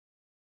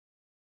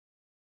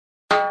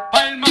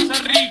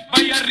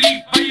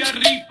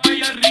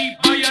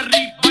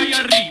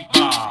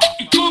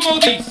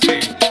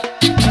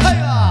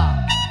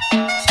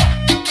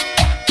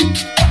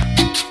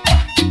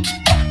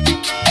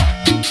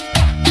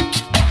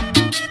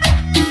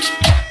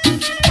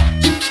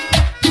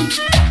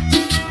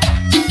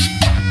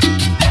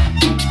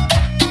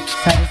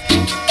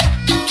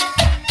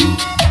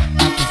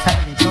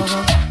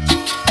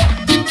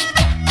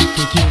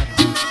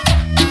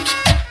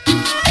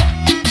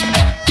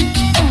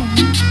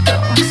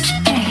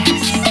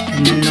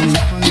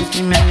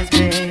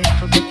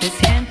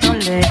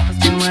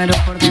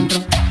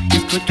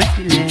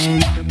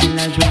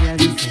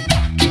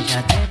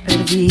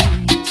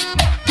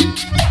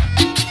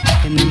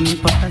me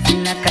importa si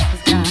la casa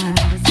es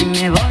grande, si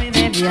me voy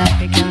de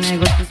viaje, que el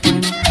negocio es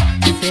bueno,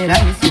 que será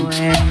mi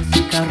sueño, si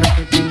el carro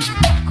que tengo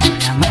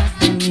corre a más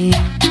de mí.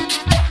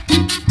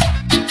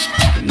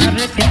 Que me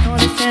arrepiento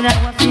de ser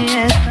agua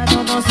fiesta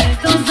todos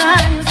estos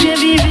años que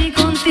viví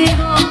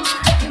contigo.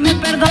 Que me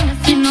perdones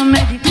si no me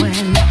di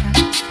cuenta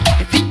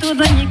que fui tu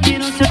dueña y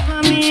quiero ser tu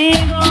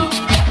amigo.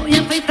 Voy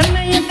a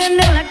afeitarme y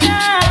atender la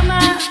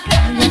cama,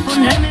 voy a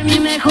ponerme mi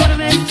mejor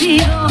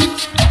vestido,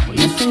 voy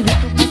a servir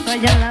tu puesto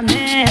allá en la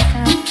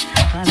mesa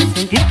para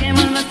sentir que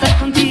vuelvo a estar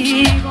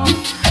contigo.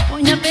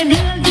 Voy a pedir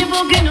al tiempo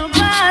que no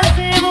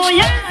pase, voy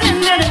a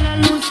encender la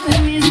luz de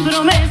mis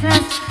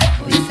promesas,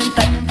 voy a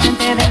sentarme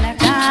enfrente de la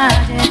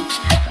calle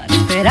para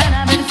esperar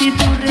a ver si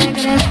tú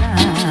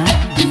regresas.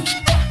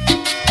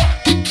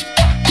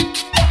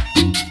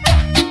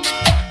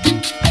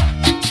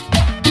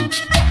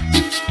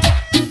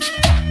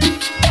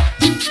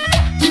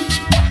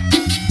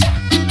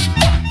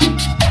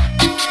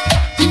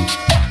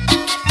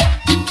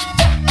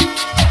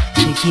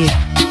 Quiero.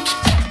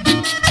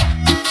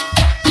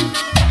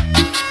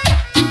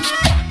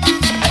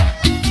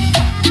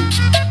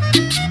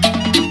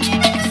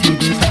 Si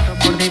disfruto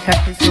por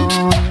dejarte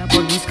sola,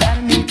 por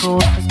buscar mil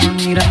cosas con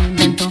mi gran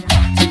invento,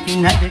 si al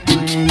final de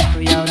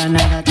cuento y ahora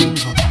nada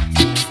tengo,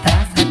 si no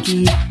estás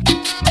aquí.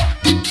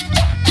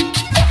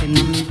 Que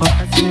no me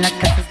importa si la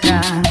casa es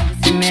grande,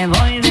 si me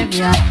voy de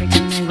viaje, que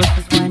el negocio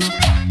es bueno,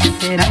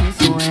 que será mi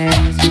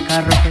sueño, si el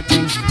carro que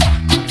tengo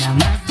corre a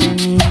más de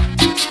mí.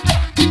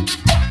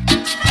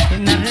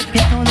 Me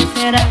arrepiento de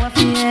ser agua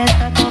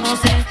fiesta todos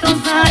estos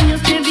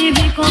años que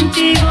viví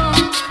contigo.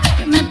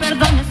 Que me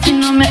perdones si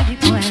no me di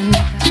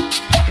cuenta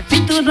que fui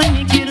tu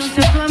dueño y quiero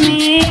ser tu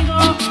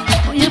amigo.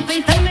 Voy a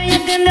afeitarme y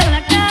atender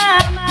la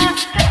cama,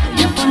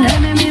 voy a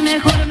ponerme mi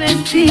mejor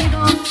vestido,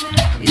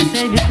 voy a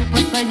servir tu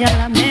puesto allá en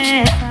la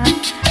mesa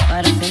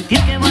para sentir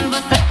que vuelvo a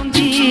estar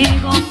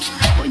contigo.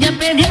 Voy a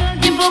pedir al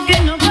tiempo que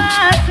no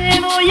pase,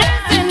 voy a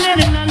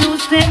encender la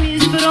luz de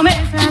mis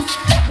promesas,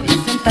 voy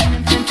a sentarme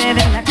enfrente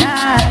de la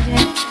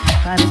calle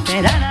para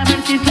esperar a ver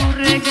si tú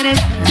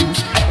regresas.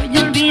 Voy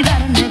a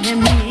olvidarme de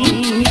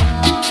mí,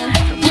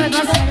 no puedo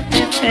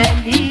hacerte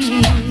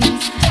feliz,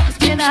 nos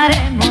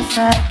quedaremos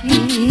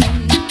aquí.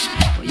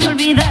 Voy a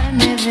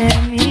olvidarme de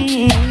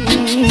mí.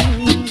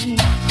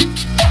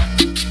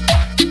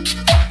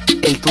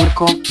 El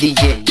Turko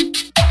DJ.